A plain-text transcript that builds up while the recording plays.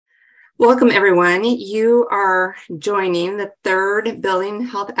Welcome, everyone. You are joining the third Building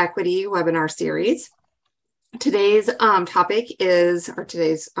Health Equity webinar series. Today's topic is, or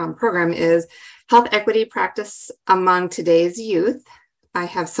today's program is Health Equity Practice Among Today's Youth. I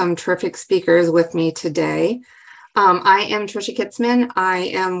have some terrific speakers with me today. I am Tricia Kitzman.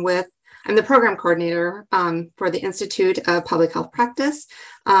 I'm the program coordinator for the Institute of Public Health Practice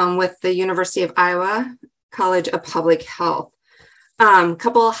with the University of Iowa College of Public Health.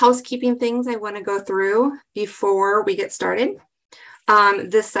 Couple of housekeeping things I want to go through before we get started.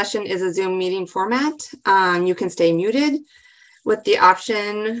 This session is a Zoom meeting format. You can stay muted with the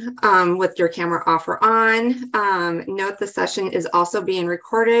option with your camera off or on. Note the session is also being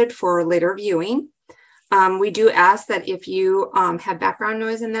recorded for later viewing. We do ask that if you have background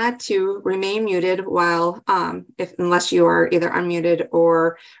noise in that to remain muted while, unless you are either unmuted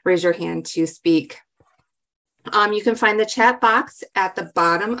or raise your hand to speak. You can find the chat box at the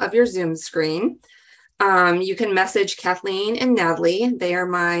bottom of your Zoom screen. You can message Kathleen and Natalie. They are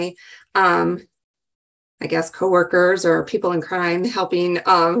my, coworkers or people in crime helping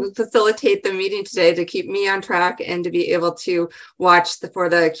facilitate the meeting today to keep me on track and to be able to watch for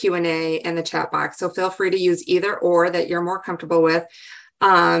the Q&A and the chat box. So feel free to use either or that you're more comfortable with.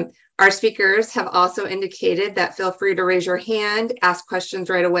 Our speakers have also indicated that feel free to raise your hand, ask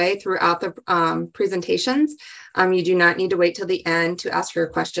questions right away throughout the presentations. You do not need to wait till the end to ask your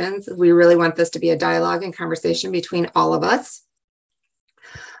questions. We really want this to be a dialogue and conversation between all of us.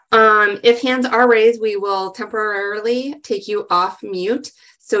 If hands are raised, we will temporarily take you off mute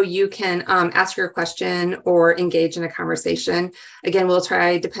so you can ask your question or engage in a conversation. Again, we'll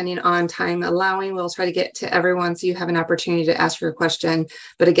try, depending on time allowing, we'll try to get to everyone so you have an opportunity to ask your question.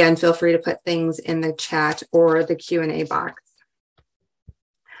 But again, feel free to put things in the chat or the Q&A box.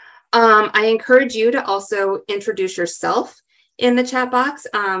 I encourage you to also introduce yourself in the chat box,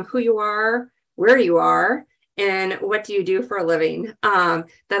 who you are, where you are, and what do you do for a living.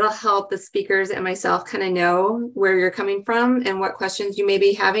 That'll help the speakers and myself kind of know where you're coming from and what questions you may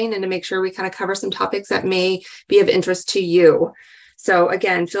be having, and to make sure we kind of cover some topics that may be of interest to you. So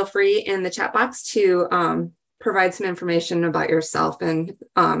again, feel free in the chat box to provide some information about yourself and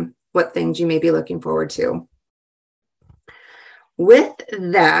what things you may be looking forward to. With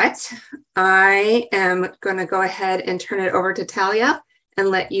that, I am going to go ahead and turn it over to Talia and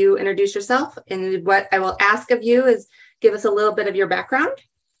let you introduce yourself. And what I will ask of you is give us a little bit of your background.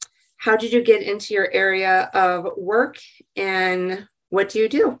 How did you get into your area of work and what do you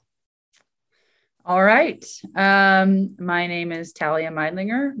do? All right. My name is Talia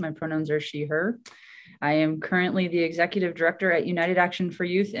Meidlinger. My pronouns are she, her. I am currently the executive director at United Action for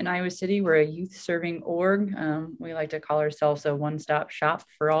Youth in Iowa City. We're a youth serving org. We like to call ourselves a one-stop shop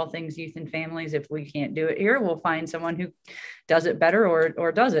for all things youth and families. If we can't do it here, we'll find someone who does it better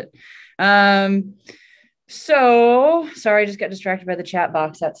or does it. So sorry, I just got distracted by the chat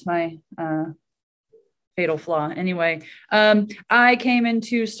box. That's my fatal flaw. Anyway, I came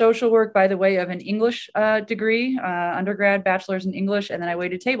into social work by the way of an English degree, undergrad, bachelor's in English, and then I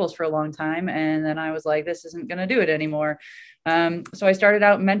waited tables for a long time. And then I was like, this isn't going to do it anymore. So I started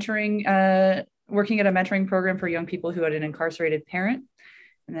out mentoring, working at a mentoring program for young people who had an incarcerated parent.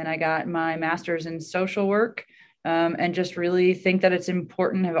 And then I got my master's in social work. And just really think that it's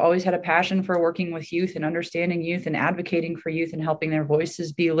important. I've always had a passion for working with youth and understanding youth and advocating for youth and helping their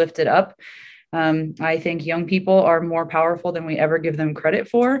voices be lifted up. I think young people are more powerful than we ever give them credit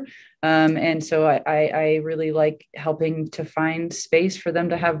for. And so I really like helping to find space for them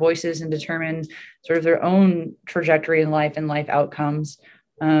to have voices and determine sort of their own trajectory in life and life outcomes.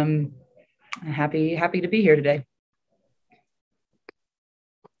 Happy to be here today.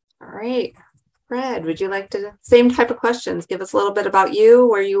 All right. Fred, would you like to, same type of questions, give us a little bit about you,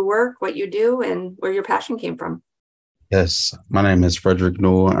 where you work, what you do, and where your passion came from? Yes, my name is Frederick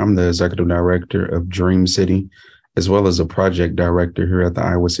Newell. I'm the executive director of Dream City, as well as a project director here at the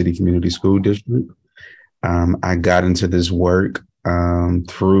Iowa City Community School District. I got into this work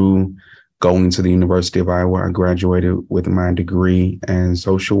through going to the University of Iowa. I graduated with my degree in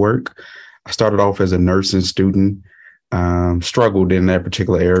social work. I started off as a nursing student, struggled in that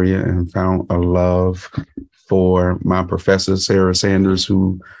particular area and found a love for my professor, Sarah Sanders,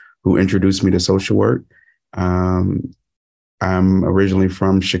 who introduced me to social work. I'm originally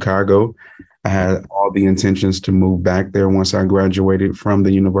from Chicago. I had all the intentions to move back there once I graduated from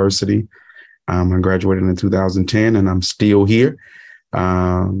the university. I graduated in 2010 and I'm still here.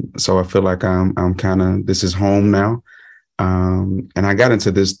 So I feel like I'm kind of, this is home now. And I got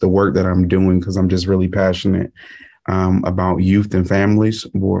into the work that I'm doing because I'm just really passionate about youth and families,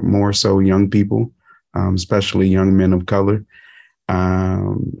 more so young people, especially young men of color.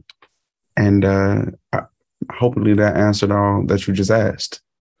 And hopefully that answered all that you just asked.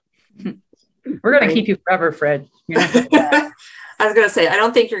 We're going to keep you forever, Fred. You're not gonna I was going to say, I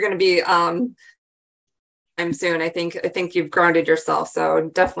don't think you're going to be I'm soon. I think you've grounded yourself. So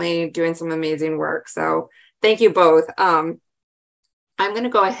definitely doing some amazing work. So thank you both. I'm going to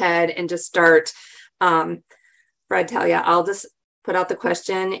go ahead and just start. Fred, Talia, I'll just put out the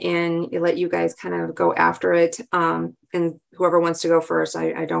question and let you guys kind of go after it. And whoever wants to go first,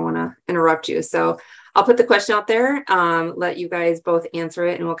 I don't want to interrupt you. So I'll put the question out there, let you guys both answer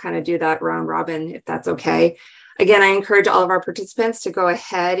it, and we'll kind of do that round robin if that's okay. Again, I encourage all of our participants to go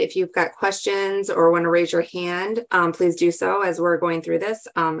ahead. If you've got questions or want to raise your hand, please do so as we're going through this.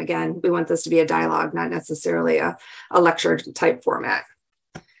 Again, we want this to be a dialogue, not necessarily a lecture type format.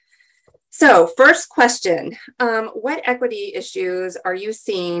 So first question, what equity issues are you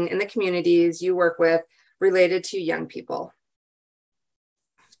seeing in the communities you work with related to young people?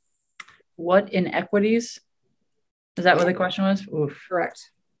 What inequities? Is that what the question was? Oof.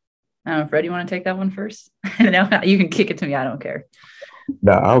 Correct. Fred, you want to take that one first? No, you can kick it to me. I don't care.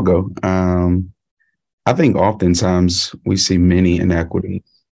 No, I'll go. I think oftentimes we see many inequities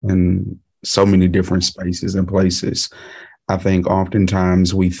in so many different spaces and places. I think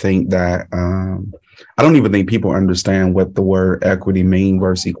oftentimes we think that I don't even think people understand what the word equity means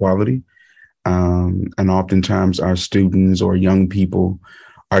versus equality. And oftentimes our students or young people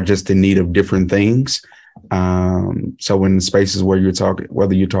are just in need of different things. So in the spaces where you're talking,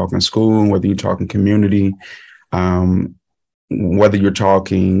 whether you're talking school, whether you're talking community, whether you're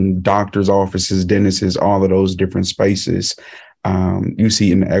talking doctors' offices, dentists, all of those different spaces, you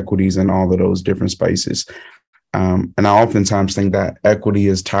see inequities in all of those different spaces. And I oftentimes think that equity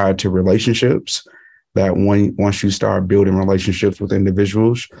is tied to relationships, that once you start building relationships with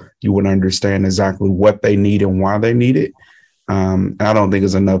individuals, you would understand exactly what they need and why they need it. And I don't think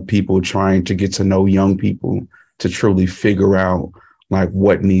there's enough people trying to get to know young people to truly figure out like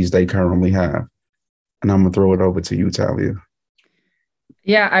what needs they currently have. And I'm going to throw it over to you, Talia.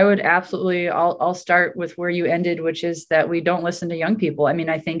 Yeah, I would absolutely. I'll start with where you ended, which is that we don't listen to young people. I mean,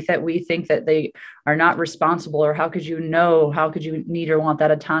 I think that we think that they are not responsible, or how could you need or want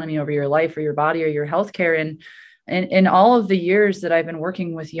that autonomy over your life or your body or your healthcare? And in all of the years that I've been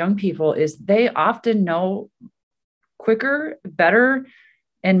working with young people, is they often know quicker, better,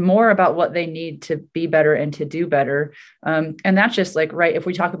 and more about what they need to be better and to do better. And that's just like, right, if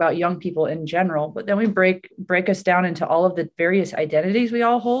we talk about young people in general, but then we break us down into all of the various identities we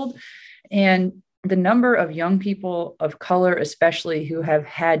all hold. And the number of young people of color, especially, who have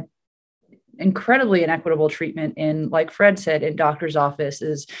had incredibly inequitable treatment in, like Fred said, in doctors'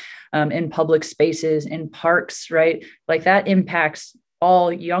 offices, in public spaces, in parks, right? Like that impacts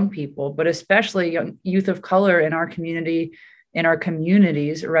all young people, but especially young youth of color in our community, in our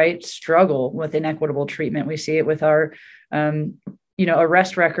communities, right, struggle with inequitable treatment. We see it with our,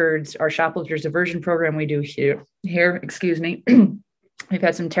 arrest records, our shoplifters diversion program we do here, excuse me. We've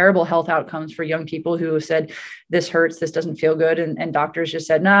had some terrible health outcomes for young people who have said, this hurts, this doesn't feel good. And doctors just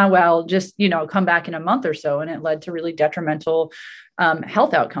said, nah, well, just, come back in a month or so. And it led to really detrimental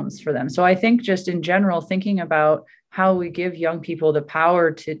health outcomes for them. So I think just in general, thinking about how we give young people the power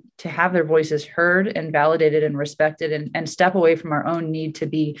to have their voices heard and validated and respected, and step away from our own need to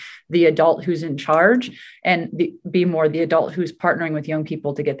be the adult who's in charge and be more the adult who's partnering with young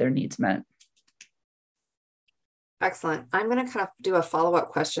people to get their needs met. Excellent. I'm going to kind of do a follow-up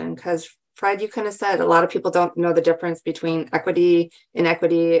question because Fred, you kind of said a lot of people don't know the difference between equity,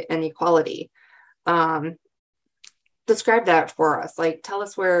 inequity, and equality. Describe that for us. Like, tell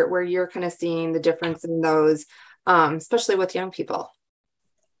us where you're kind of seeing the difference in those, especially with young people.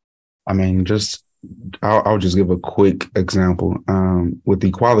 I mean, I'll just give a quick example. With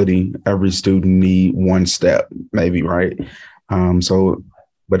equality, every student need one step, maybe, right?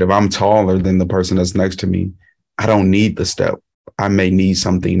 But if I'm taller than the person that's next to me, I don't need the step. I may need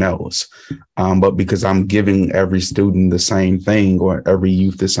something else. But because I'm giving every student the same thing, or every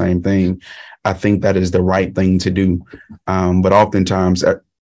youth the same thing, I think that is the right thing to do. But oftentimes,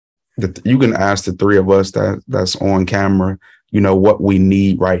 you can ask the three of us that's on camera, what we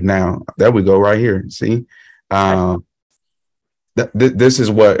need right now. There we go, right here. See, this is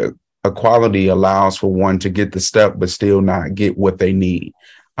what equality allows for one to get the step, but still not get what they need.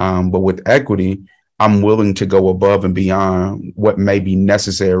 But with equity, I'm willing to go above and beyond what may be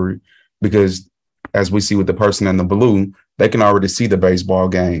necessary, because as we see with the person in the blue, they can already see the baseball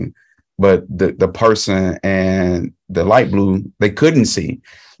game, but the person and the light blue, they couldn't see.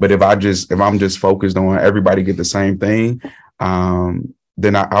 But if I'm just focused on everybody get the same thing,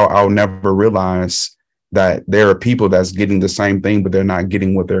 then I'll never realize that there are people that's getting the same thing, but they're not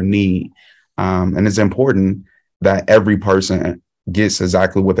getting what they need. And it's important that every person gets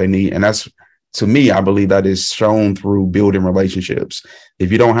exactly what they need. And that's, to me, I believe that is shown through building relationships.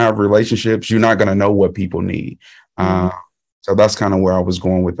 If you don't have relationships, you're not going to know what people need. So that's kind of where I was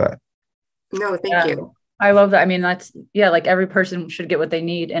going with that. No, thank you. I love that. I mean, that's, like every person should get what they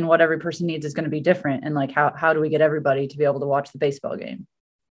need, and what every person needs is going to be different. And like, how do we get everybody to be able to watch the baseball game?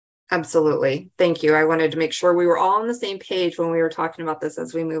 Absolutely. Thank you. I wanted to make sure we were all on the same page when we were talking about this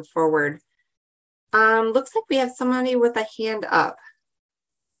as we move forward. Looks like we have somebody with a hand up.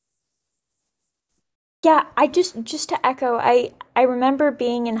 Yeah, I just to echo, I remember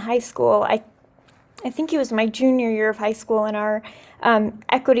being in high school. I think it was my junior year of high school, and our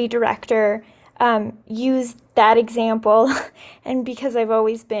equity director used that example. And because I've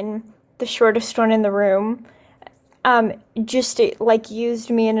always been the shortest one in the room, used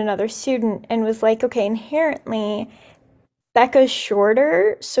me and another student and was like, okay, inherently Becca's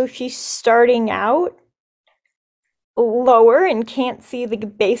shorter, so she's starting out lower and can't see the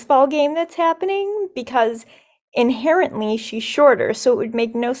baseball game that's happening because inherently she's shorter. So it would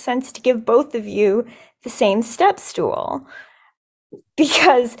make no sense to give both of you the same step stool,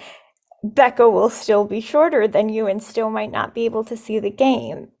 because Becca will still be shorter than you and still might not be able to see the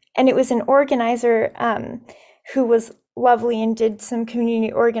game. And it was an organizer who was lovely and did some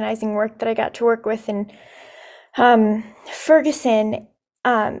community organizing work that I got to work with in Ferguson,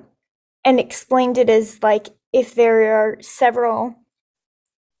 and explained it as like, if there are several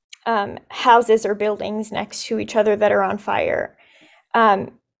houses or buildings next to each other that are on fire,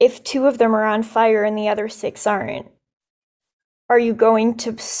 if 2 of them are on fire and the other 6 aren't, are you going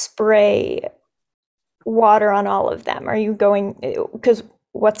to spray water on all of them? Are you going, because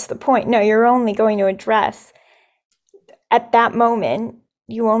what's the point? No, you're only going to address, at that moment,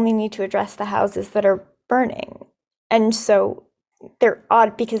 you only need to address the houses that are burning. And so they're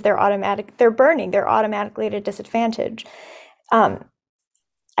odd because they're burning, they're automatically at a disadvantage.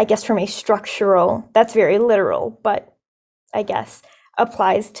 I guess from a structural, that's very literal, but I guess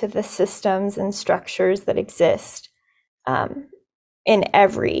applies to the systems and structures that exist in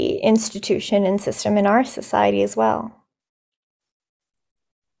every institution and system in our society as well.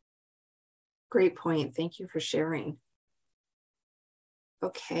 Great point. Thank you for sharing.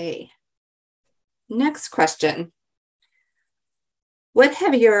 Okay. Next question. What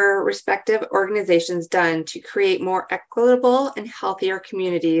have your respective organizations done to create more equitable and healthier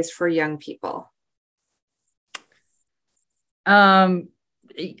communities for young people? I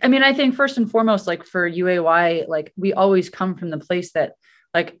mean, I think first and foremost, like for UAY, like we always come from the place that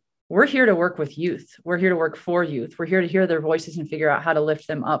like, we're here to work with youth. We're here to work for youth. We're here to hear their voices and figure out how to lift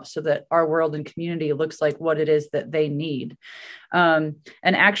them up so that our world and community looks like what it is that they need. An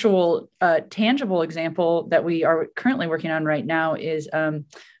actual tangible example that we are currently working on right now is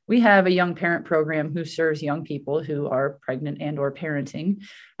we have a young parent program who serves young people who are pregnant and or parenting.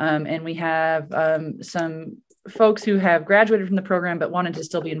 And we have some folks who have graduated from the program but wanted to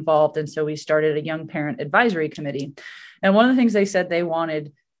still be involved. And so we started a young parent advisory committee. And one of the things they said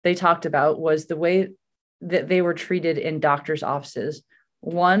they talked about was the way that they were treated in doctors' offices.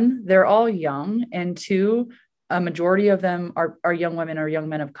 1, they're all young, and 2, a majority of them are young women or young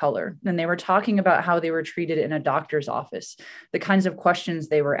men of color. And they were talking about how they were treated in a doctor's office, the kinds of questions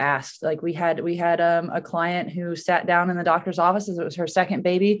they were asked. Like we had a client who sat down in the doctor's office as it was her second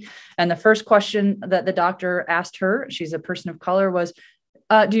baby. And the first question that the doctor asked her, she's a person of color, was,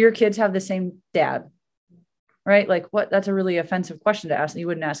 do your kids have the same dad? Right? Like that's a really offensive question to ask. You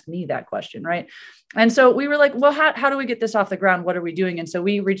wouldn't ask me that question. Right. And so we were like, well, how do we get this off the ground? What are we doing? And so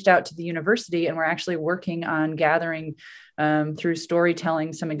we reached out to the university, and we're actually working on gathering through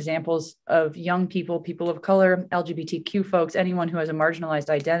storytelling some examples of young people, people of color, LGBTQ folks, anyone who has a marginalized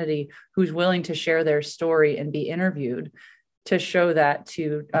identity, who's willing to share their story and be interviewed, to show that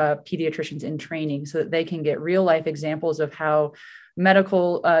to pediatricians in training so that they can get real life examples of how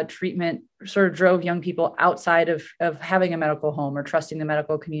medical treatment sort of drove young people outside of having a medical home or trusting the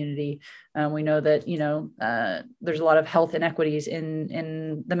medical community. We know that, there's a lot of health inequities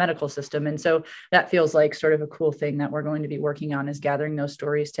in the medical system. And so that feels like sort of a cool thing that we're going to be working on, is gathering those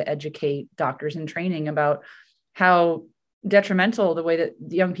stories to educate doctors in training about how detrimental the way that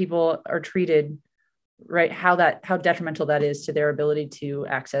young people are treated, right? How detrimental that is to their ability to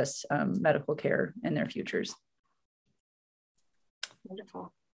access medical care in their futures.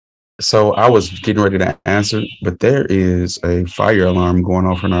 Wonderful. So I was getting ready to answer, but there is a fire alarm going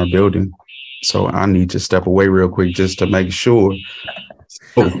off in our building. So I need to step away real quick just to make sure.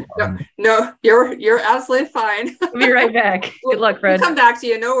 No, you're absolutely fine. We'll be right back. Good luck, Fred. We'll come back to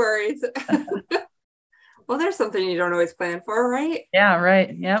you. No worries. Well, there's something you don't always plan for, right? Yeah,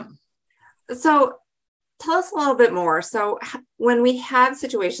 right. Yep. So tell us a little bit more. So when we have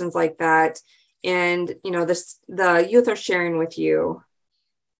situations like that, and the youth are sharing with you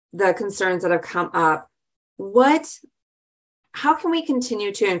the concerns that have come up, how can we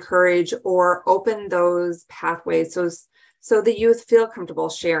continue to encourage or open those pathways so the youth feel comfortable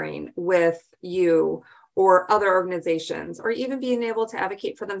sharing with you or other organizations, or even being able to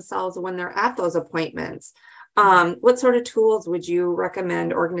advocate for themselves when they're at those appointments? What sort of tools would you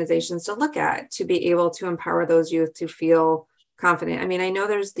recommend organizations to look at to be able to empower those youth to feel confident? I mean, I know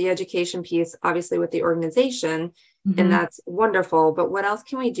there's the education piece, obviously, with the organization, and that's wonderful, but what else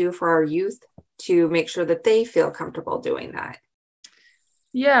can we do for our youth to make sure that they feel comfortable doing that?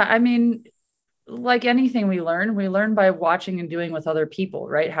 Yeah, I mean, like anything we learn by watching and doing with other people,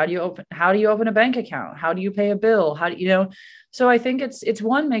 right? How do you open a bank account? How do you pay a bill? So I think it's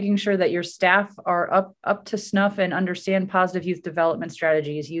one, making sure that your staff are up to snuff and understand positive youth development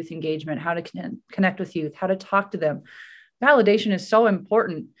strategies, youth engagement, how to connect with youth, how to talk to them. Validation is so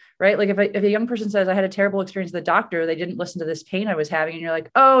important, right? Like if a young person says, I had a terrible experience with the doctor, they didn't listen to this pain I was having, and you're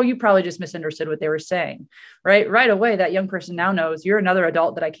like, oh, you probably just misunderstood what they were saying, right? Right away, that young person now knows you're another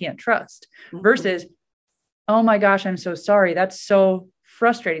adult that I can't trust, versus, oh my gosh, I'm so sorry. That's so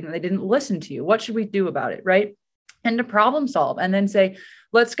frustrating that they didn't listen to you. What should we do about it, right? And to problem solve, and then say,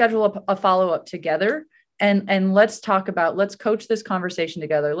 let's schedule a follow-up together, and let's coach this conversation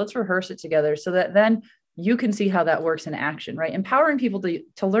together. Let's rehearse it together, so that then you can see how that works in action, right? Empowering people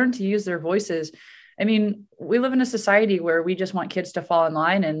to learn to use their voices. I mean, we live in a society where we just want kids to fall in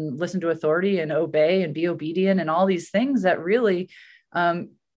line and listen to authority and obey and be obedient and all these things that really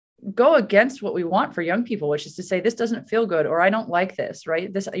go against what we want for young people, which is to say, this doesn't feel good, or I don't like this, right?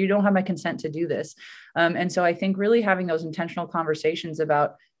 You don't have my consent to do this. And so I think really having those intentional conversations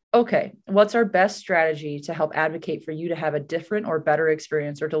about, okay, what's our best strategy to help advocate for you to have a different or better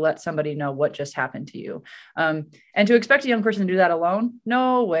experience, or to let somebody know what just happened to you? And to expect a young person to do that alone,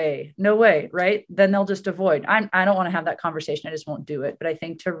 no way, right? Then they'll just avoid. I don't want to have that conversation. I just won't do it. But I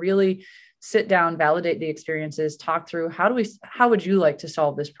think to really sit down, validate the experiences, talk through, how would you like to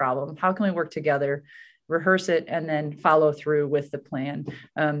solve this problem? How can we work together? Rehearse it, and then follow through with the plan.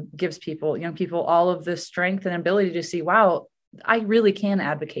 Gives young people all of the strength and ability to see, wow, I really can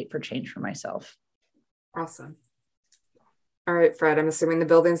advocate for change for myself. Awesome. All right, Fred, I'm assuming the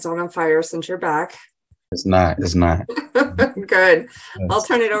building's not on fire since you're back. It's not. Good. Yes. I'll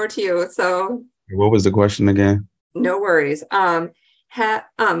turn it over to you. So what was the question again? No worries. What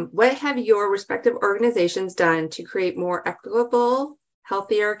have your respective organizations done to create more equitable,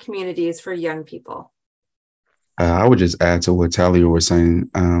 healthier communities for young people? I would just add to what Talia was saying.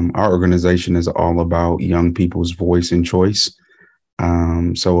 Our organization is all about young people's voice and choice.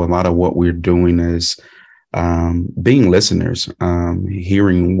 So a lot of what we're doing is being listeners,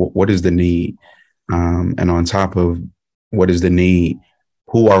 hearing what is the need, and on top of what is the need,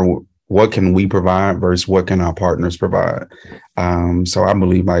 what can we provide versus what can our partners provide. So I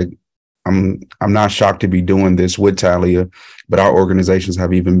believe, like, I'm not shocked to be doing this with Talia, but our organizations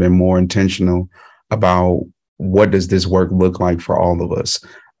have even been more intentional about what does this work look like for all of us.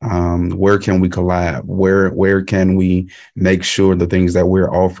 Where can we collab? Where can we make sure the things that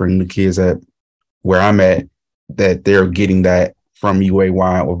we're offering the kids at where I'm at, that they're getting that from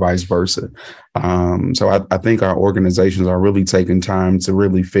UAY or vice versa. So I think our organizations are really taking time to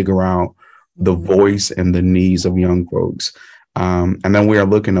really figure out the voice and the needs of young folks. And then we are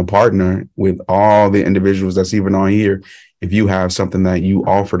looking to partner with all the individuals that's even on here. If you have something that you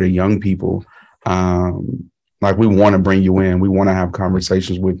offer to young people, like, we want to bring you in. We want to have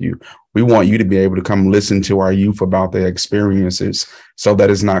conversations with you. We want you to be able to come listen to our youth about their experiences, so that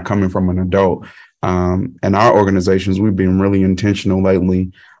it's not coming from an adult. And our organizations, we've been really intentional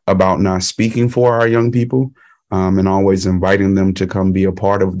lately about not speaking for our young people, and always inviting them to come be a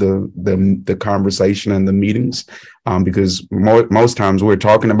part of the conversation and the meetings, because most times we're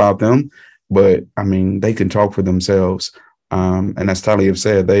talking about them, but I mean, they can talk for themselves. And as Talia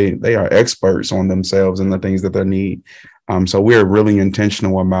said, they are experts on themselves and the things that they need. So we're really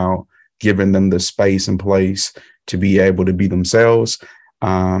intentional about giving them the space and place to be able to be themselves,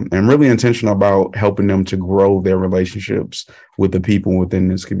 and really intentional about helping them to grow their relationships with the people within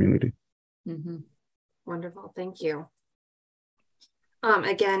this community. Mm-hmm. Wonderful. Thank you.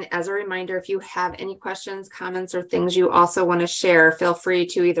 Again, as a reminder, if you have any questions, comments, or things you also want to share, feel free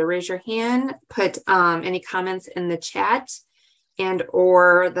to either raise your hand, put any comments in the chat, and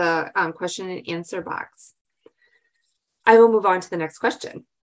or the question and answer box. I will move on to the next question.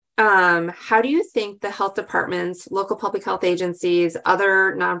 How do you think the health departments, local public health agencies,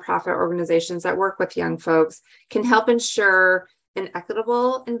 other nonprofit organizations that work with young folks can help ensure an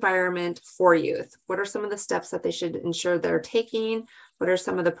equitable environment for youth? What are some of the steps that they should ensure they're taking? What are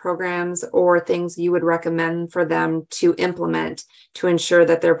some of the programs or things you would recommend for them to implement to ensure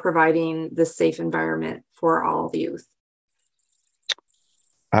that they're providing this safe environment for all youth?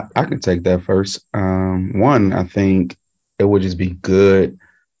 I can take that first. One, I think it would just be good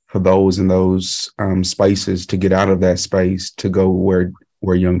for those in those spaces to get out of that space to go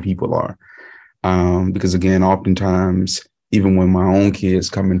where young people are. Because again, oftentimes, even when my own kids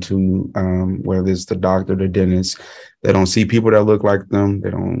come into whether it's the doctor, the dentist, they don't see people that look like them.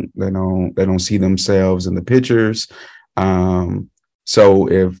 They don't see themselves in the pictures. So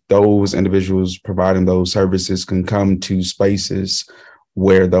if those individuals providing those services can come to spaces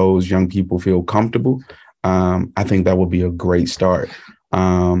where those young people feel comfortable, I think that would be a great start.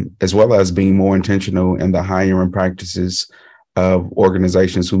 As well as being more intentional in the hiring practices of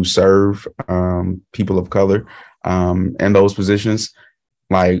organizations who serve people of color in those positions.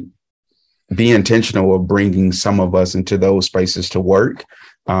 Like, be intentional of bringing some of us into those spaces to work,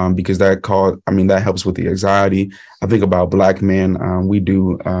 because that helps with the anxiety. I think about Black men. We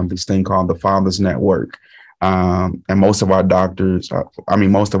do this thing called the Fathers Network. And most of our doctors,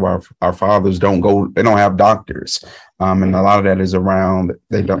 most of our fathers they don't have doctors. And a lot of that is around,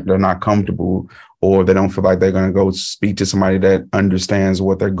 they're not comfortable, or they don't feel like they're going to go speak to somebody that understands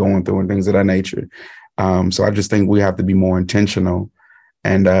what they're going through and things of that nature. So I just think we have to be more intentional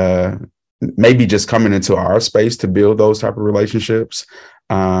and maybe just coming into our space to build those type of relationships,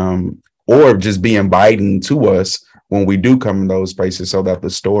 or just be inviting to us when we do come in those spaces, so that the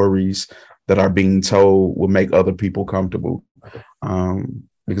stories that are being told will make other people comfortable.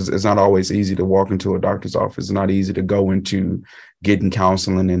 Because it's not always easy to walk into a doctor's office. It's not easy to go into getting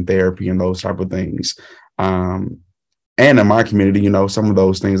counseling and therapy and those type of things. And in my community, some of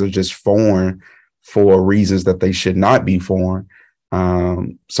those things are just foreign for reasons that they should not be foreign.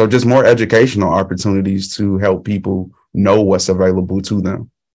 So just more educational opportunities to help people know what's available to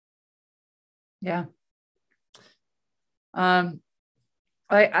them. Yeah. I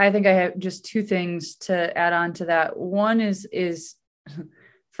think I have just two things to add on to that. One is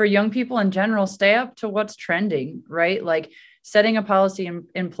for young people in general, stay up to what's trending, right? Like setting a policy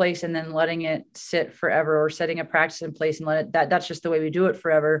in place and then letting it sit forever, or setting a practice in place and that's just the way we do it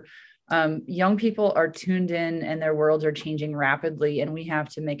forever. Young people are tuned in and their worlds are changing rapidly, and we have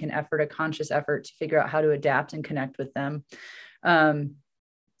to make a conscious effort to figure out how to adapt and connect with them.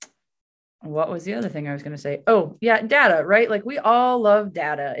 What was the other thing I was going to say? Oh, yeah, data, right? Like, we all love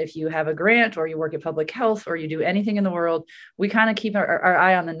data. If you have a grant or you work at public health or you do anything in the world, we kind of keep our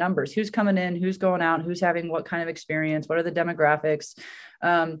eye on the numbers. Who's coming in, who's going out, who's having what kind of experience, what are the demographics?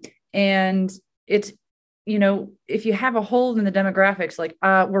 And it's, if you have a hole in the demographics, like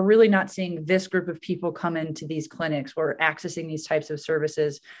we're really not seeing this group of people come into these clinics or accessing these types of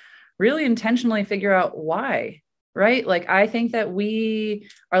services, really intentionally figure out why. Right? Like, I think that we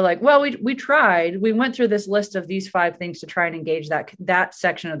are like, well, we tried, we went through this list of these 5 things to try and engage that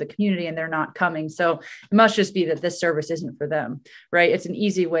section of the community, and they're not coming. So it must just be that this service isn't for them. Right? It's an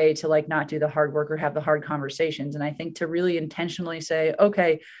easy way to like not do the hard work or have the hard conversations. And I think to really intentionally say,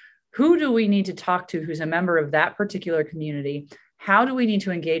 okay, who do we need to talk to who's a member of that particular community? How do we need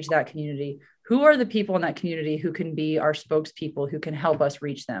to engage that community? Who are the people in that community who can be our spokespeople, who can help us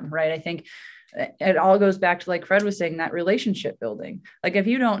reach them? Right? I think it all goes back to, like Fred was saying, that relationship building. Like, if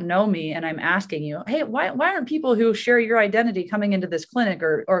you don't know me and I'm asking you, hey, why aren't people who share your identity coming into this clinic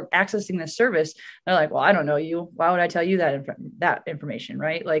or accessing this service? They're like, well, I don't know you. Why would I tell you that information?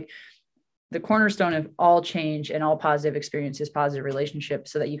 Right? Like, the cornerstone of all change and all positive experiences, positive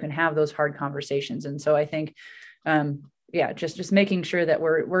relationships, so that you can have those hard conversations. And so I think, just making sure that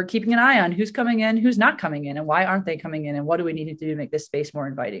we're keeping an eye on who's coming in, who's not coming in, and why aren't they coming in, and what do we need to do to make this space more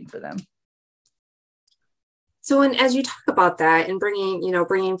inviting for them. So, and as you talk about that and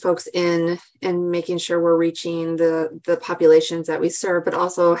bringing folks in and making sure we're reaching the populations that we serve, but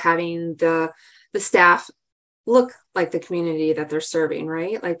also having the staff look like the community that they're serving,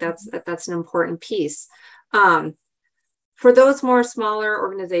 right? Like that's an important piece. For those more smaller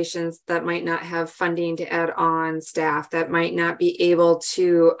organizations that might not have funding to add on staff, that might not be able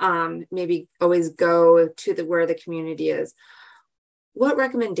to maybe always go to where the community is, what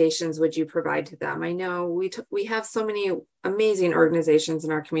recommendations would you provide to them? I know we have so many amazing organizations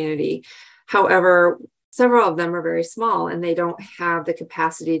in our community. However, several of them are very small and they don't have the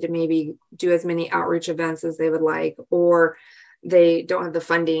capacity to maybe do as many outreach events as they would like, or they don't have the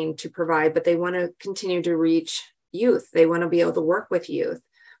funding to provide, but they want to continue to reach youth. They want to be able to work with youth.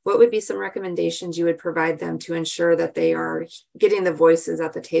 What would be some recommendations you would provide them to ensure that they are getting the voices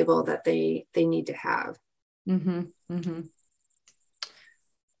at the table that they need to have? Mm-hmm. Mm-hmm.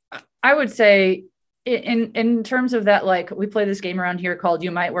 I would say in terms of that, like we play this game around here called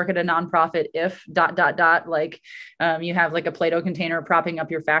you might work at a nonprofit if ... like you have like a Play-Doh container propping up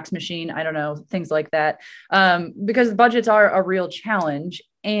your fax machine. I don't know, things like that. Because budgets are a real challenge,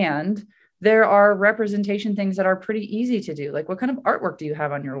 and there are representation things that are pretty easy to do. Like, what kind of artwork do you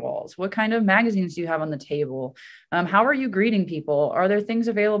have on your walls? What kind of magazines do you have on the table? How are you greeting people? Are there things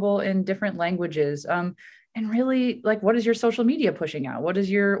available in different languages? And really, like, what is your social media pushing out? What is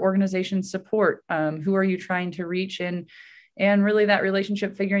your organization support? Who are you trying to reach? And really that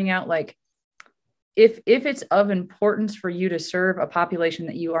relationship, figuring out like, if it's of importance for you to serve a population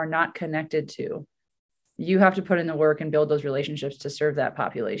that you are not connected to, you have to put in the work and build those relationships to serve that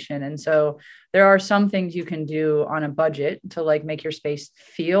population. And so there are some things you can do on a budget to like make your space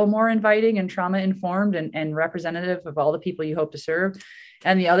feel more inviting and trauma informed and representative of all the people you hope to serve.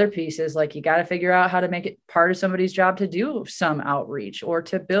 And the other piece is like, you got to figure out how to make it part of somebody's job to do some outreach or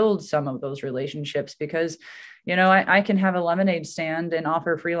to build some of those relationships, because, you know, I can have a lemonade stand and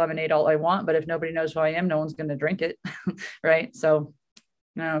offer free lemonade all I want, but if nobody knows who I am, no one's going to drink it. Right. So,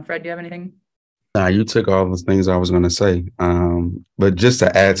 no, Fred, do you have anything? You took all those things I was going to say. But just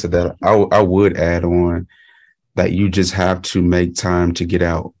to add to that, I would add on that you just have to make time to get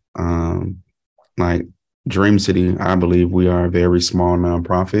out. Like Dream City, I believe we are a very small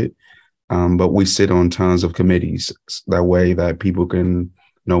nonprofit, but we sit on tons of committees. That way that people can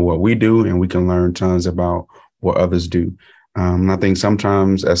know what we do and we can learn tons about what others do. I think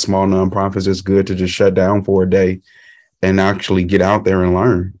sometimes as small nonprofits, it's good to just shut down for a day and actually get out there and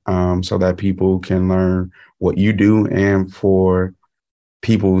learn, so that people can learn what you do and for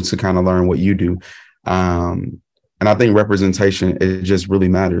people to kind of learn what you do. And I think representation, it just really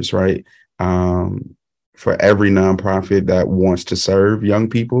matters, right? For every nonprofit that wants to serve young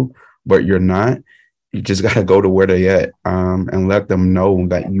people, but you're not, you just got to go to where they at, and let them know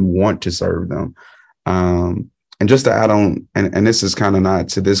that you want to serve them. And just to add on, and this is kind of not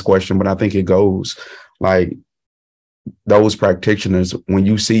to this question, but I think it goes like, those practitioners, when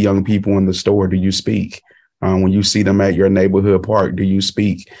you see young people in the store, do you speak? When you see them at your neighborhood park, do you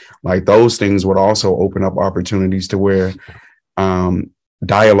speak? Like those things would also open up opportunities to where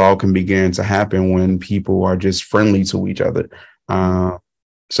dialogue can begin to happen when people are just friendly to each other.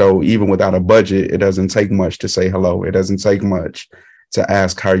 So even without a budget, it doesn't take much to say hello. It doesn't take much to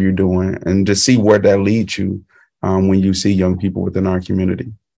ask how you're doing and to see where that leads you when you see young people within our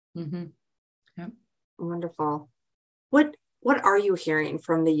community. Mm-hmm. Yep. Wonderful. What are you hearing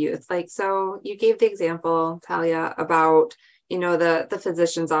from the youth? Like, so you gave the example, Talia, about, you know, the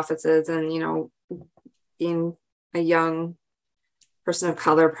physician's offices and, you know, being a young person of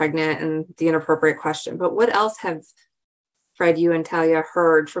color pregnant and the inappropriate question. But what else have Fred, you and Talia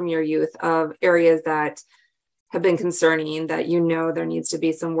heard from your youth of areas that have been concerning that, you know, there needs to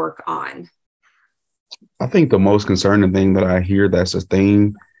be some work on? I think the most concerning thing that I hear that's a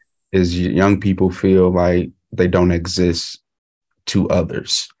theme is young people feel like they don't exist to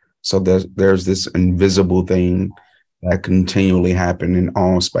others. So there's this invisible thing that continually happen in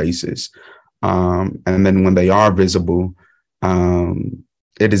all spaces. And then when they are visible,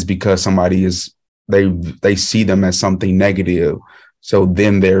 it is because somebody they see them as something negative. So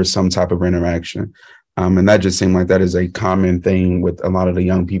then there's some type of interaction. And that just seemed like that is a common thing with a lot of the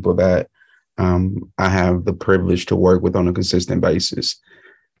young people that I have the privilege to work with on a consistent basis.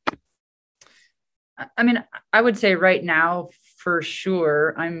 I mean, I would say right now, for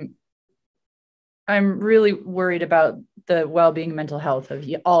sure, I'm really worried about the well-being and mental health of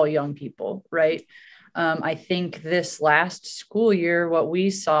all young people, right? I think this last school year, what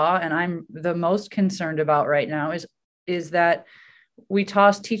we saw, and I'm the most concerned about right now, is that we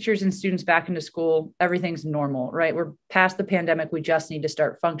toss teachers and students back into school. Everything's normal, right? We're past the pandemic. We just need to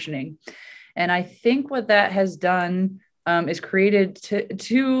start functioning. And I think what that has done is created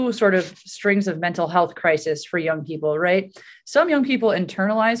two sort of strings of mental health crisis for young people, right? Some young people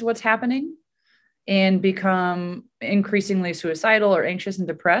internalize what's happening and become increasingly suicidal or anxious and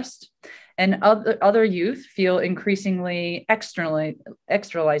depressed. And other youth feel increasingly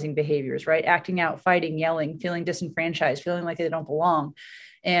externalizing behaviors, right? Acting out, fighting, yelling, feeling disenfranchised, feeling like they don't belong.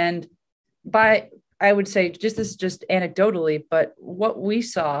 And I would say just anecdotally, but what we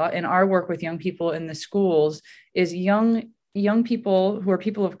saw in our work with young people in the schools is young people who are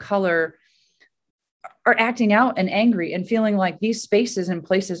people of color are acting out and angry and feeling like these spaces and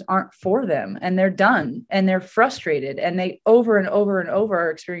places aren't for them, and they're done and they're frustrated, and they over and over and over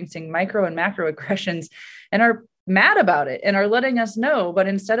are experiencing micro and macro aggressions and are mad about it and are letting us know. But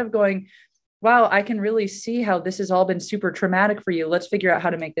instead of going, wow, I can really see how this has all been super traumatic for you, let's figure out how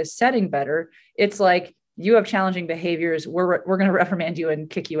to make this setting better, it's like, you have challenging behaviors, we're going to reprimand you and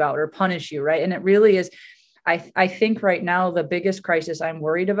kick you out or punish you. Right. And it really is, I think right now, the biggest crisis I'm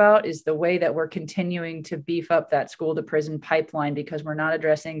worried about is the way that we're continuing to beef up that school to prison pipeline, because we're not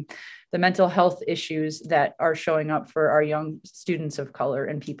addressing the mental health issues that are showing up for our young students of color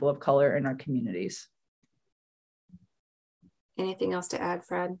and people of color in our communities. Anything else to add,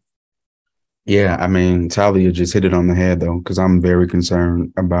 Fred? Yeah, I mean, Talia just hit it on the head, though, because I'm very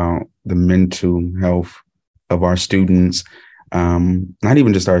concerned about the mental health of our students. Not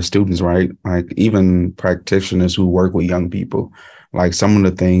even just our students, right? Like even practitioners who work with young people, like some of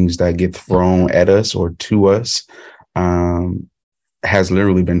the things that get thrown at us or to us has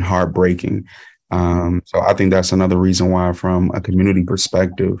literally been heartbreaking. So I think that's another reason why, from a community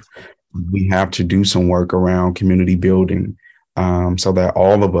perspective, we have to do some work around community building, so that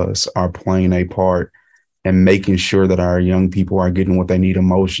all of us are playing a part and making sure that our young people are getting what they need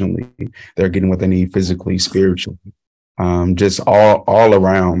emotionally, they're getting what they need physically, spiritually. Just all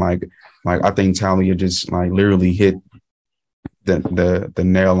around, like I think Talia just like literally hit the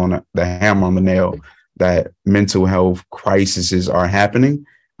nail on the hammer on the nail, that mental health crises are happening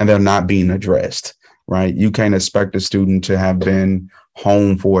and they're not being addressed. Right? You can't expect a student to have been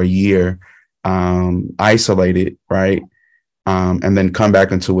home for a year, isolated, right, and then come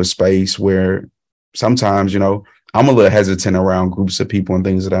back into a space where sometimes, I'm a little hesitant around groups of people and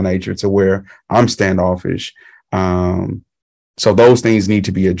things of that nature, to where I'm standoffish. So those things need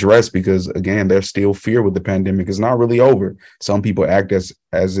to be addressed, because again, there's still fear with the pandemic. It's not really over. Some people act as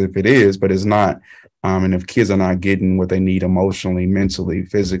if it is, but it's not. And if kids are not getting what they need emotionally, mentally,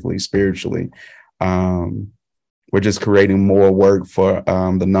 physically, spiritually, we're just creating more work for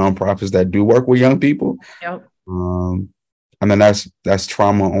the nonprofits that do work with young people. Yep. And then that's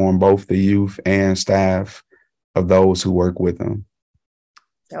trauma on both the youth and staff of those who work with them.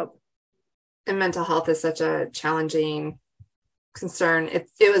 Yep. And mental health is such a challenging concern. It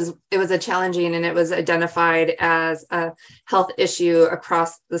was a challenging, and it was identified as a health issue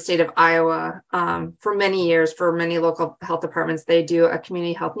across the state of Iowa for many years. For many local health departments, they do a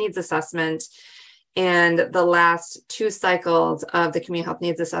community health needs assessment, and the last 2 cycles of the community health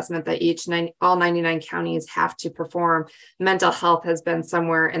needs assessment that all 99 counties have to perform, mental health has been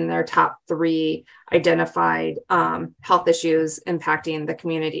somewhere in their top 3 identified health issues impacting the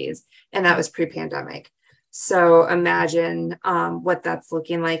communities, and that was pre-pandemic. So imagine what that's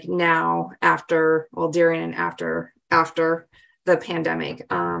looking like now, during and after the pandemic.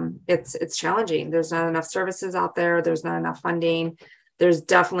 It's challenging. There's not enough services out there. There's not enough funding. There's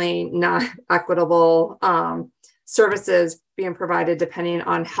definitely not equitable services being provided depending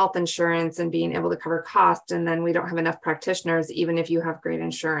on health insurance and being able to cover costs. And then we don't have enough practitioners, even if you have great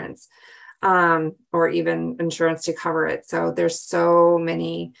insurance or even insurance to cover it. So there's so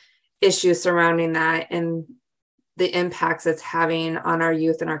many issues surrounding that, and the impacts it's having on our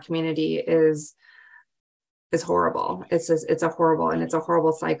youth and our community is horrible. It's a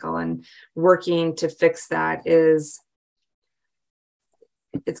horrible cycle, and working to fix that it's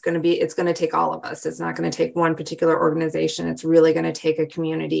going to take all of us. It's not going to take one particular organization. It's really going to take a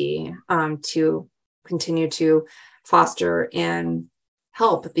community to continue to foster and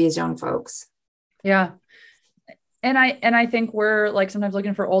help these young folks. Yeah. And I think we're like sometimes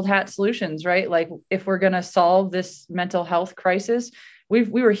looking for old hat solutions, right? Like if we're going to solve this mental health crisis, we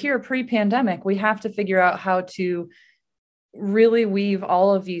were here pre-pandemic. We have to figure out how to really weave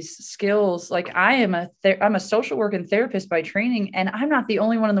all of these skills. Like I'm a social work and therapist by training, and I'm not the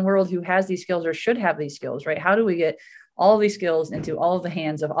only one in the world who has these skills or should have these skills, right? How do we get all of these skills into all of the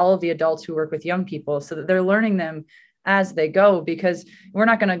hands of all of the adults who work with young people so that they're learning them as they go? Because we're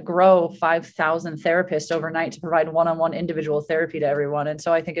not going to grow 5,000 therapists overnight to provide one-on-one individual therapy to everyone. And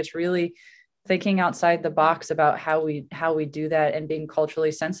so I think it's really thinking outside the box about how we do that, and being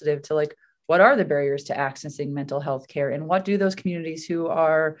culturally sensitive to like, what are the barriers to accessing mental health care, and what do those communities who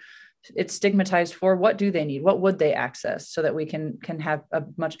are it's stigmatized for, what do they need? What would they access, so that we can have a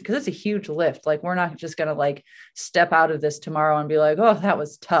much, because it's a huge lift. Like we're not just going to like step out of this tomorrow and be like, oh, that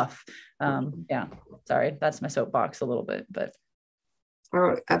was tough. Yeah, sorry, that's my soapbox a little bit, but.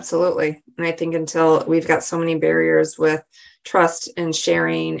 Oh, absolutely. And I think until we've got so many barriers with trust and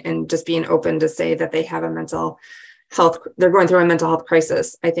sharing and just being open to say that they have a mental health, they're going through a mental health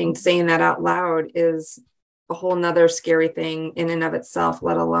crisis. I think saying that out loud is a whole nother scary thing in and of itself,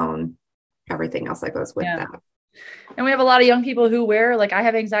 let alone everything else that goes with that. And we have a lot of young people who wear, like, I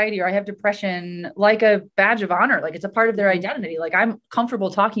have anxiety or I have depression, like a badge of honor. Like it's a part of their identity. Like I'm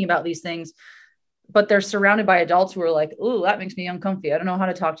comfortable talking about these things. but they're surrounded by adults who are like, "Ooh, that makes me uncomfy. I don't know how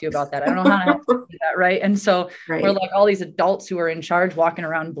to talk to you about that. I don't know how to do that." Right. And so Right. we're like all these adults who are in charge walking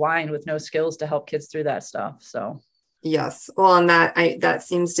around blind with no skills to help kids through that stuff. So yes. Well, and that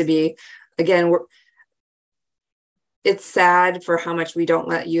seems to be, again, it's sad for how much we don't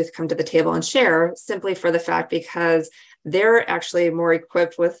let youth come to the table and share, simply for the fact because they're actually more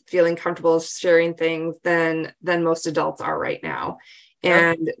equipped with feeling comfortable sharing things than most adults are right now.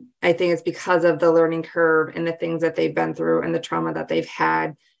 And I think it's because of the learning curve and the things that they've been through and the trauma that they've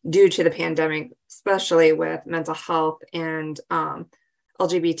had due to the pandemic, especially with mental health and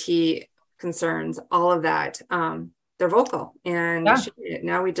LGBT concerns, all of that. They're vocal, and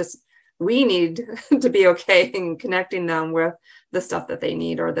now we need to be okay in connecting them with the stuff that they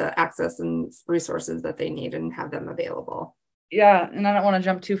need, or the access and resources that they need, and have them available. Yeah. And I don't want to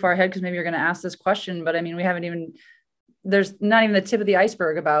jump too far ahead because maybe you're going to ask this question, but I mean, there's not even the tip of the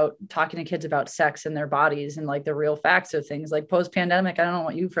iceberg about talking to kids about sex and their bodies and like the real facts of things. Like post-pandemic, I don't know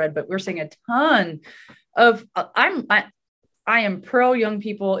what you, Fred, but we're seeing a ton of, I am pro young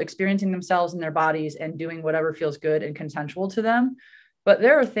people experiencing themselves in their bodies and doing whatever feels good and consensual to them. But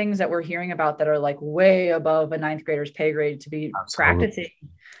there are things that we're hearing about that are like way above a ninth grader's pay grade to be practicing.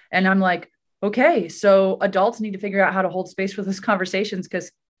 And I'm like, okay, so adults need to figure out how to hold space for those conversations,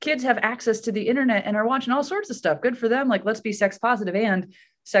 because kids have access to the internet and are watching all sorts of stuff. Good for them. Like, let's be sex positive and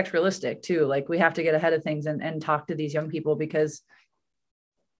sex realistic too. Like, we have to get ahead of things and talk to these young people, because,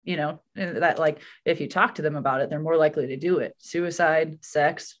 you know, that, like, if you talk to them about it, they're more likely to do it. Suicide,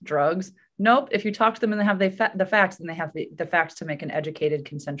 sex, drugs. Nope. If you talk to them and they have the facts, then they have the facts to make an educated,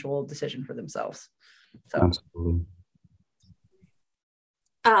 consensual decision for themselves. So, absolutely.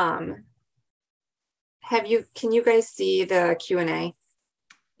 Can you guys see the Q&A?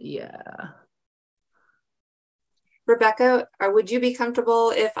 Yeah. Rebecca, would you be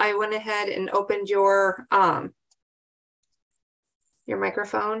comfortable if I went ahead and opened your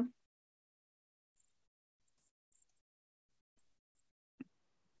microphone?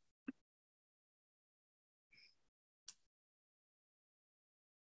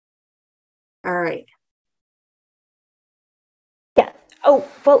 All right. Yeah. Oh,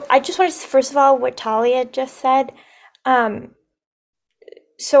 well, I just wanted to, first of all, what Talia just said.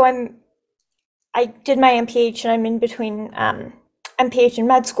 So I did my MPH and I'm in between MPH and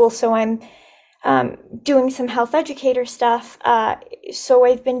med school. So I'm doing some health educator stuff. So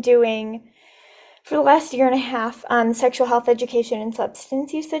I've been doing, for the last year and a half, sexual health education and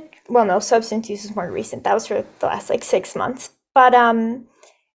substance use. Well, no, substance use is more recent. That was for the last like 6 months. But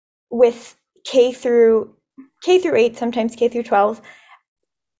with K through 8, sometimes K through 12,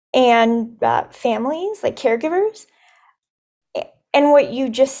 and families, like caregivers. And what you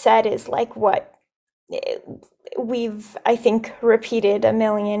just said is like what we've, I think, repeated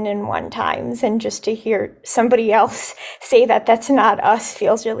 1,000,001 times. And just to hear somebody else say that that's not us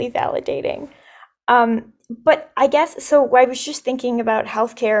feels really validating. But I guess, so I was just thinking about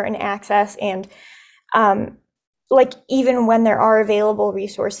healthcare and access, and like, even when there are available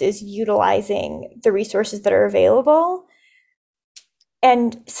resources, utilizing the resources that are available.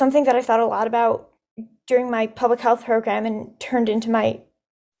 And something that I thought a lot about during my public health program and turned into my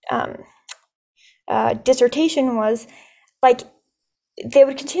dissertation was, like, they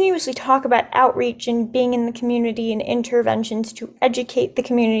would continuously talk about outreach and being in the community and interventions to educate the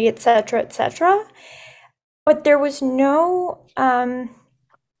community, et cetera, but there was no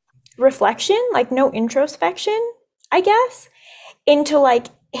reflection, like no introspection, I guess, into like,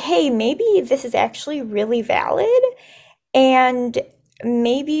 hey, maybe this is actually really valid, and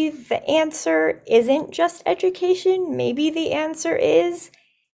maybe the answer isn't just education. Maybe the answer is,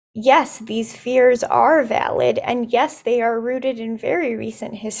 yes, these fears are valid, and yes, they are rooted in very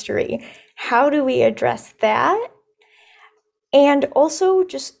recent history. How do we address that? And also,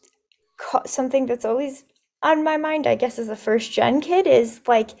 just something that's always on my mind, I guess, as a first gen kid, is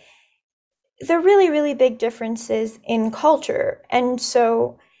like the really, really big differences in culture. And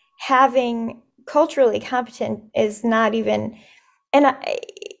so having culturally competent is not even, and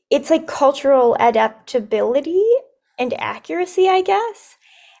it's like cultural adaptability and accuracy, I guess.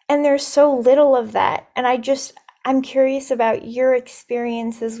 And there's so little of that. And I'm curious about your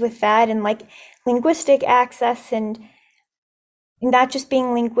experiences with that, and like linguistic access, and not just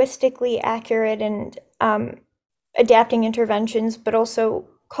being linguistically accurate and adapting interventions, but also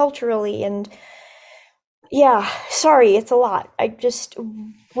culturally. And yeah, sorry, it's a lot. I just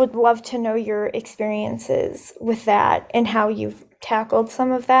would love to know your experiences with that and how you've tackled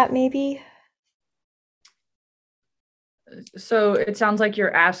some of that, maybe. So it sounds like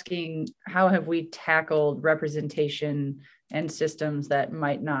you're asking, how have we tackled representation and systems that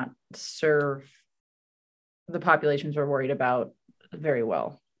might not serve the populations we're worried about very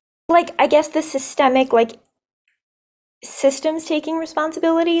well. Like, I guess the systemic, like, systems taking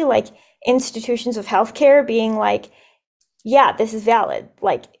responsibility, like institutions of healthcare being like, yeah, this is valid.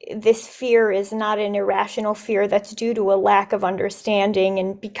 Like, this fear is not an irrational fear that's due to a lack of understanding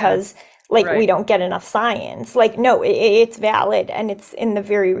and because we Right. don't get enough science. Like, no, it's valid, and it's in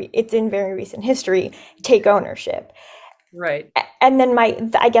very recent history. Take ownership. Right. And then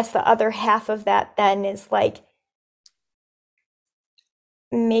I guess the other half of that then is like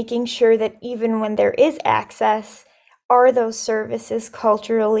making sure that even when there is access, are those services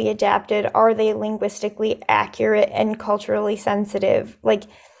culturally adapted? Are they linguistically accurate and culturally sensitive? Like,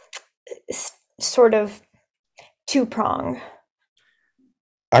 sort of two-prong.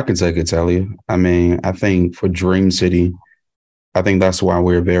 I can take it, Talia. I mean, I think for Dream City, I think that's why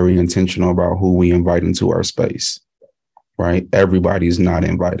we're very intentional about who we invite into our space, right? Everybody's not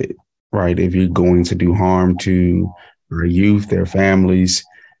invited, right? If you're going to do harm to our youth, their families,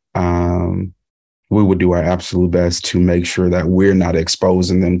 we would do our absolute best to make sure that we're not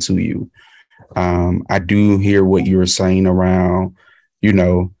exposing them to you. I do hear what you're saying around, you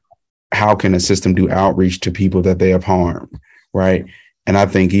know, how can a system do outreach to people that they have harmed, right? And I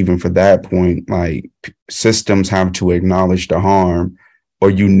think even for that point, like systems have to acknowledge the harm, or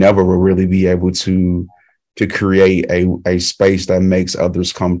you never will really be able to create a space that makes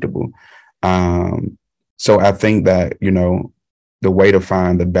others comfortable. So I think that, you know, the way to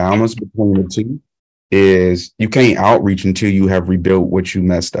find the balance between the two is you can't outreach until you have rebuilt what you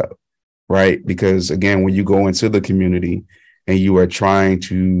messed up, right? Because again, when you go into the community and you are trying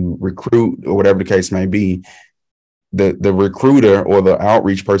to recruit or whatever the case may be, the recruiter or the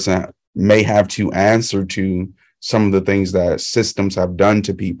outreach person may have to answer to some of the things that systems have done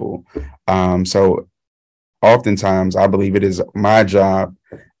to people. So oftentimes I believe it is my job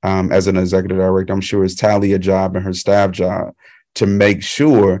as an executive director, I'm sure it's Talia's job and her staff job to make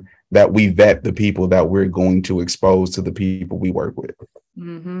sure that we vet the people that we're going to expose to the people we work with.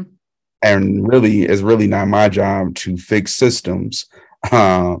 Mm-hmm. And really, it's really not my job to fix systems.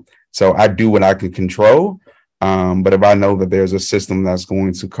 So I do what I can control. But if I know that there's a system that's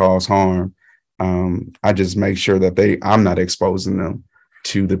going to cause harm, I just make sure that I'm not exposing them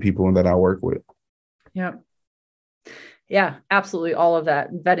to the people that I work with. Yeah. Yeah, absolutely. All of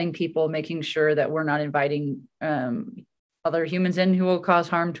that, vetting people, making sure that we're not inviting other humans in who will cause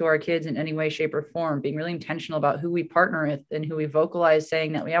harm to our kids in any way, shape, or form, being really intentional about who we partner with and who we vocalize,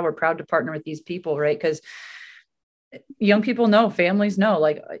 saying that, yeah, we're proud to partner with these people, right? Because young people know, families know,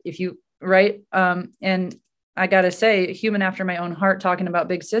 like if you, right. And I got to say, human after my own heart, talking about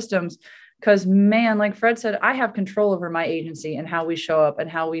big systems, because man, like Fred said, I have control over my agency and how we show up and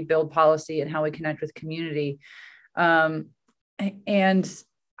how we build policy and how we connect with community. And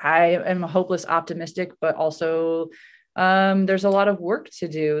I am a hopeless optimistic, but also there's a lot of work to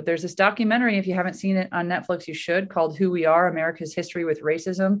do. There's this documentary, if you haven't seen it on Netflix, you should, called Who We Are, America's History with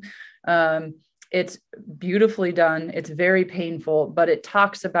Racism. It's beautifully done. It's very painful, but it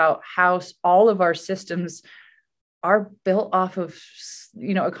talks about how all of our systems are built off of,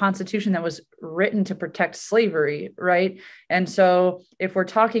 a constitution that was written to protect slavery, right? And so if we're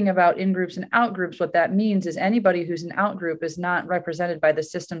talking about in-groups and out-groups, what that means is anybody who's an out-group is not represented by the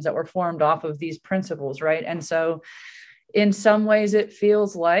systems that were formed off of these principles, right? And so in some ways it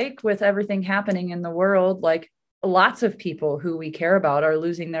feels like with everything happening in the world, like lots of people who we care about are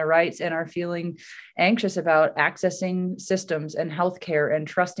losing their rights and are feeling anxious about accessing systems and healthcare and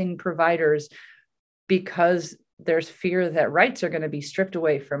trusting providers because there's fear that rights are going to be stripped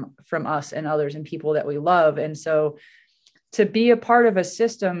away from us and others and people that we love. And so to be a part of a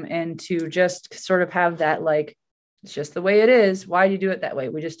system and to just sort of have that, like, it's just the way it is. Why do you do it that way?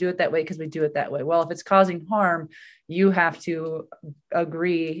 We just do it that way because we do it that way. Well, if it's causing harm, you have to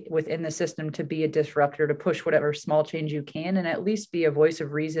agree within the system to be a disruptor, to push whatever small change you can, and at least be a voice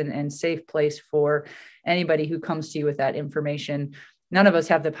of reason and safe place for anybody who comes to you with that information. None of us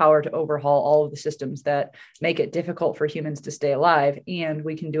have the power to overhaul all of the systems that make it difficult for humans to stay alive. And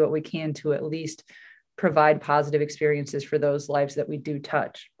we can do what we can to at least provide positive experiences for those lives that we do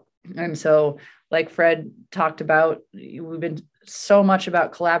touch. And so, like Fred talked about, we've been so much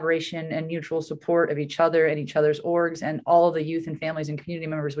about collaboration and mutual support of each other and each other's orgs and all of the youth and families and community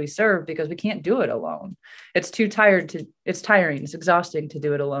members we serve, because we can't do it alone. It's tiring, it's exhausting to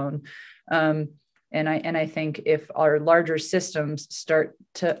do it alone. And I think if our larger systems start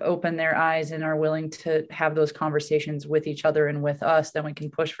to open their eyes and are willing to have those conversations with each other and with us, then we can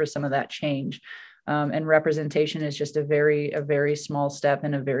push for some of that change. And representation is just a very small step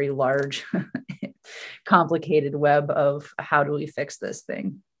in a very large, complicated web of how do we fix this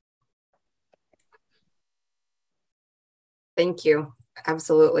thing. Thank you.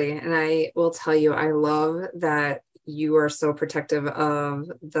 Absolutely. And I will tell you, I love that you are so protective of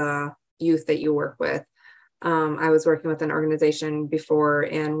the youth that you work with. I was working with an organization before,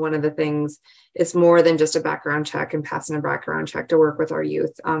 and one of the things, it's more than just a background check and passing a background check to work with our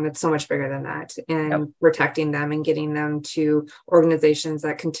youth. It's so much bigger than that, and protecting them and getting them to organizations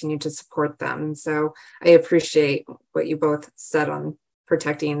that continue to support them. So I appreciate what you both said on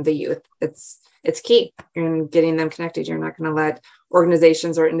protecting the youth. It's key in getting them connected. You're not going to let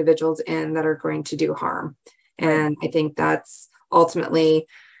organizations or individuals in that are going to do harm. And I think that's ultimately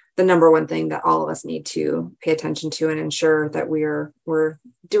the number one thing that all of us need to pay attention to and ensure that we're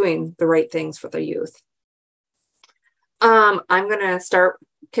doing the right things for the youth. I'm going to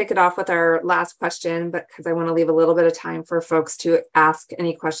kick it off with our last question, but because I want to leave a little bit of time for folks to ask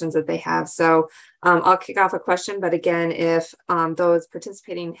any questions that they have. So I'll kick off a question, but again, if those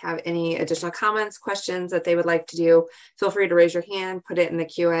participating have any additional comments, questions that they would like to do, feel free to raise your hand, put it in the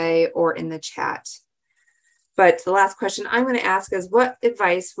QA or in the chat. But the last question I'm going to ask is, what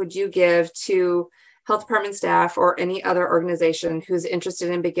advice would you give to health department staff or any other organization who's interested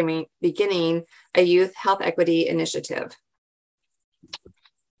in beginning a youth health equity initiative?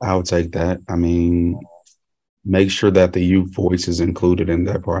 I would take that. I mean, make sure that the youth voice is included in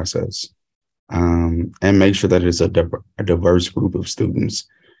that process, and make sure that it's a diverse group of students.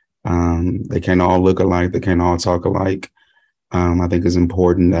 They can't all look alike. They can't all talk alike. I think it's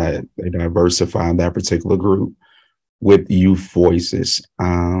important that they diversify that particular group with youth voices.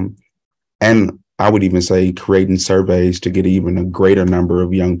 And I would even say creating surveys to get even a greater number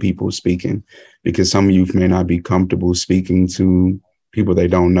of young people speaking, because some youth may not be comfortable speaking to people they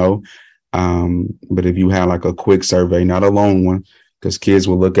don't know. But if you have like a quick survey, not a long one, because kids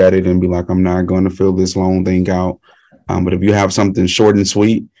will look at it and be like, I'm not going to fill this long thing out. But if you have something short and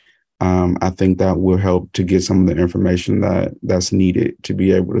sweet, I think that will help to get some of the information that's needed to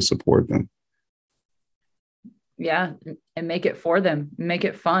be able to support them. Yeah, and make it for them, make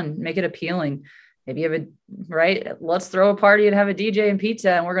it fun, make it appealing. Maybe you have let's throw a party and have a DJ and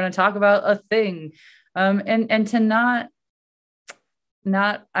pizza, and we're going to talk about a thing. And to not,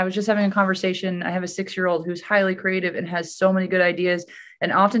 I was just having a conversation. I have a 6-year-old who's highly creative and has so many good ideas.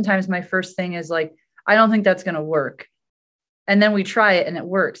 And oftentimes my first thing is like, I don't think that's going to work. And then we try it and it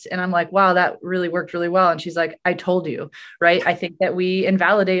works. And I'm like, wow, that really worked really well. And she's like, I told you, right? I think that we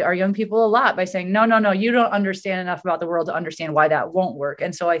invalidate our young people a lot by saying, no, you don't understand enough about the world to understand why that won't work.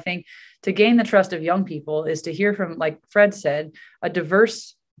 And so I think to gain the trust of young people is to hear from, like Fred said, a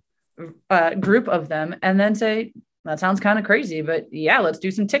diverse group of them, and then say, that sounds kind of crazy, but yeah, let's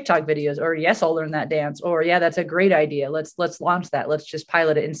do some TikTok videos, or yes, I'll learn that dance, or yeah, that's a great idea. Let's launch that. Let's just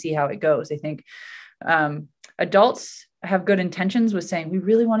pilot it and see how it goes. I think adults have good intentions with saying, we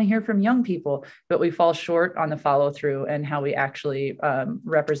really want to hear from young people, but we fall short on the follow through and how we actually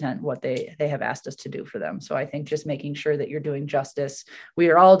represent what they have asked us to do for them. So I think just making sure that you're doing justice.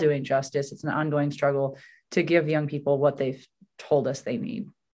 We are all doing justice. It's an ongoing struggle to give young people what they've told us they need.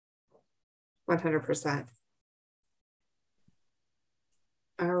 100%.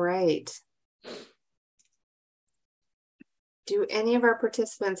 All right. Do any of our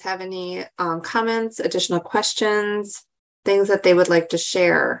participants have any comments, additional questions, things that they would like to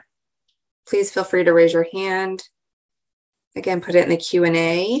share? Please feel free to raise your hand. Again, put it in the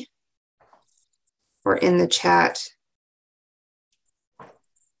Q&A or in the chat.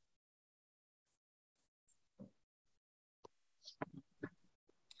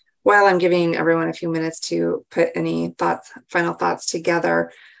 While I'm giving everyone a few minutes to put any final thoughts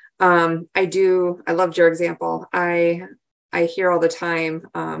together, I loved your example. I hear all the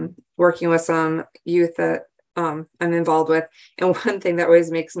time working with some youth that I'm involved with. And one thing that always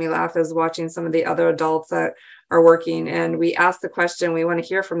makes me laugh is watching some of the other adults that are working, and we ask the question, we want to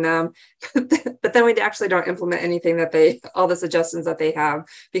hear from them, but then we actually don't implement anything all the suggestions that they have,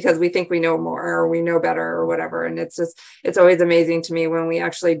 because we think we know more or we know better or whatever. And it's always amazing to me when we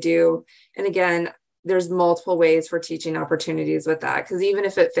actually do. And again, there's multiple ways for teaching opportunities with that, because even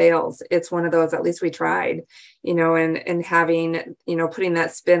if it fails, it's one of those, at least we tried, and having, putting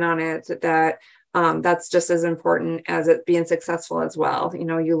that spin on it, that's just as important as it being successful as well.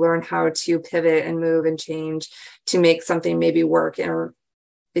 You learn how to pivot and move and change to make something maybe work, or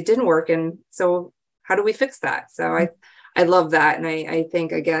it didn't work. And so how do we fix that? So I love that. And I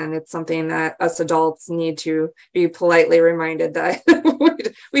think, again, it's something that us adults need to be politely reminded that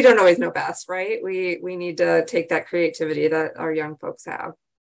we don't always know best, right? We need to take that creativity that our young folks have.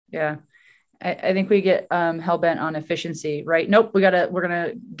 Yeah. I think we get hell bent on efficiency, right? Nope, we're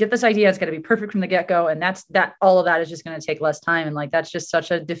gonna get this idea. It's gonna be perfect from the get go, and that all of that is just gonna take less time, and like that's just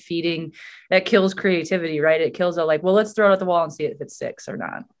such a defeating. That kills creativity, right? It kills a like, well, let's throw it at the wall and see if it sticks or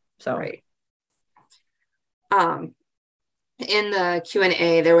not. So right. In the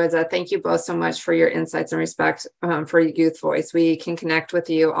Q&A, there was a thank you both so much for your insights and respect for Youth Voice. We can connect with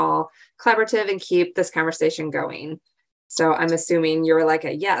you all collaborative and keep this conversation going. So I'm assuming you're like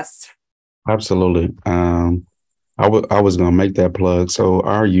a yes. Absolutely. I was going to make that plug. So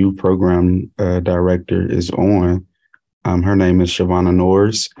our youth program director is on. Her name is Shavana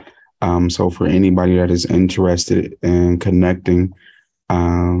Norris. So for anybody that is interested in connecting,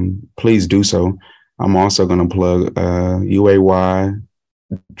 please do so. I'm also going to plug UAY,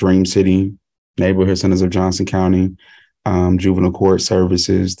 Dream City, Neighborhood Centers of Johnson County, Juvenile Court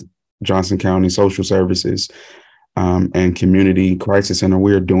Services, Johnson County Social Services, and Community Crisis Center.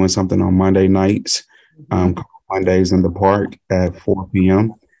 We're doing something on Monday nights, Mondays in the park at 4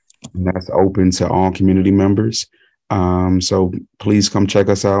 p.m. And that's open to all community members. So please come check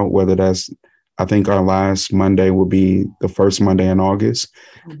us out, whether that's, I think our last Monday will be the first Monday in August.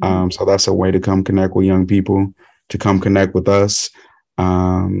 So that's a way to come connect with young people, to come connect with us.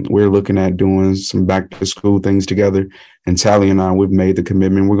 We're looking at doing some back to school things together. And Talia and I, we've made the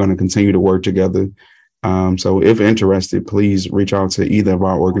commitment. We're going to continue to work together. So if interested, please reach out to either of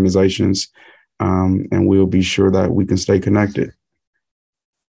our organizations, and we'll be sure that we can stay connected.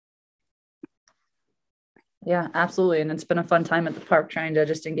 Yeah, absolutely. And it's been a fun time at the park trying to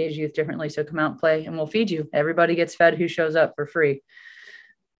just engage youth differently. So come out and play and we'll feed you. Everybody gets fed who shows up for free.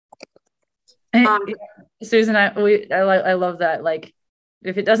 Susan, I love that. Like,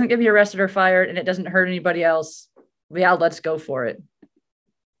 if it doesn't get me arrested or fired and it doesn't hurt anybody else, yeah, let's go for it.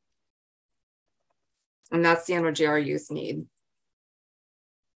 And that's the energy our youth need.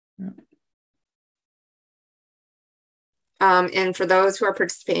 Yeah. And for those who are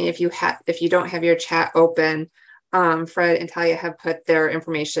participating, if you don't have your chat open, Fred and Talia have put their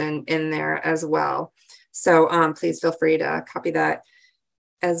information in there as well. So please feel free to copy that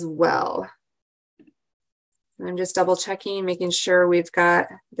as well. I'm just double checking, making sure we've got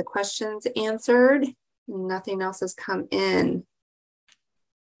the questions answered. Nothing else has come in.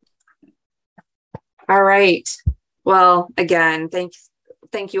 All right. Well, again, thank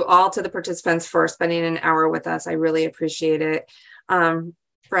you all to the participants for spending an hour with us. I really appreciate it.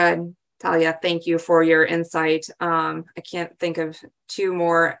 Fred, Talia, thank you for your insight. I can't think of two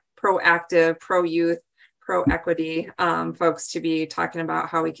more proactive, pro-youth, pro-equity folks to be talking about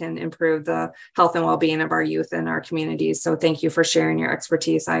how we can improve the health and well-being of our youth and our communities. So thank you for sharing your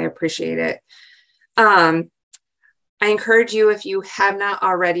expertise. I appreciate it. I encourage you, if you have not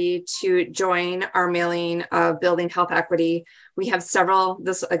already, to join our mailing of Building Health Equity. We have several.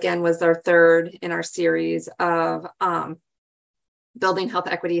 This, again, was our third in our series of Building Health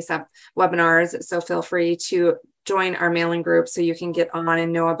Equity webinars. So feel free to join our mailing group so you can get on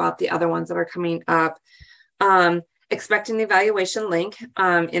and know about the other ones that are coming up. Expect an evaluation link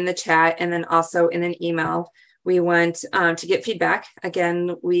in the chat and then also in an email. We want to get feedback.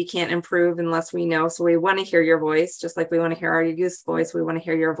 Again, we can't improve unless we know. So we want to hear your voice, just like we want to hear our youth's voice. We want to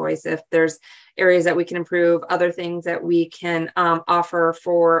hear your voice. If there's areas that we can improve, other things that we can offer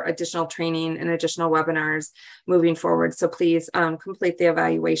for additional training and additional webinars moving forward. So please complete the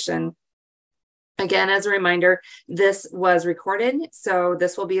evaluation. Again, as a reminder, this was recorded. So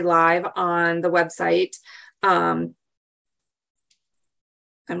this will be live on the website. I'm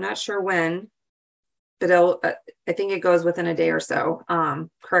not sure when, but I think it goes within a day or so.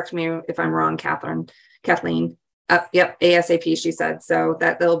 Correct me if I'm wrong, Kathleen. Yep, ASAP, she said. So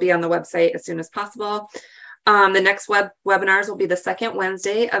that they'll be on the website as soon as possible. The next webinars will be the second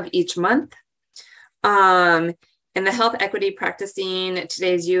Wednesday of each month. And the health equity practicing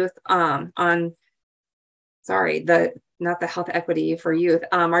today's youth not the health equity for youth.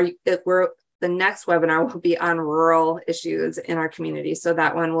 The next webinar will be on rural issues in our community. So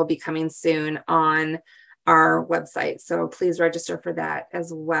that one will be coming soon on our website. So please register for that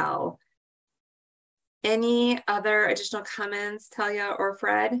as well. Any other additional comments, Talia or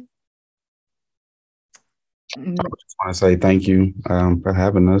Fred? I just want to say thank you for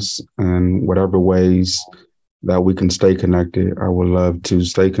having us, and whatever ways that we can stay connected, I would love to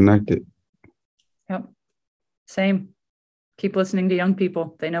stay connected. Yep. Same. Keep listening to young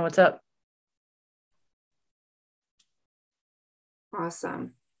people. They know what's up.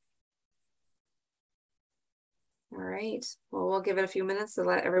 Awesome. All right. Well, we'll give it a few minutes to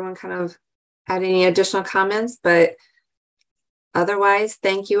let everyone kind of add any additional comments, but Otherwise,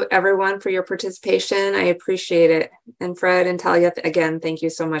 thank you everyone for your participation. I appreciate it. And Fred and Talia, again, thank you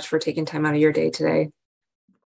so much for taking time out of your day today.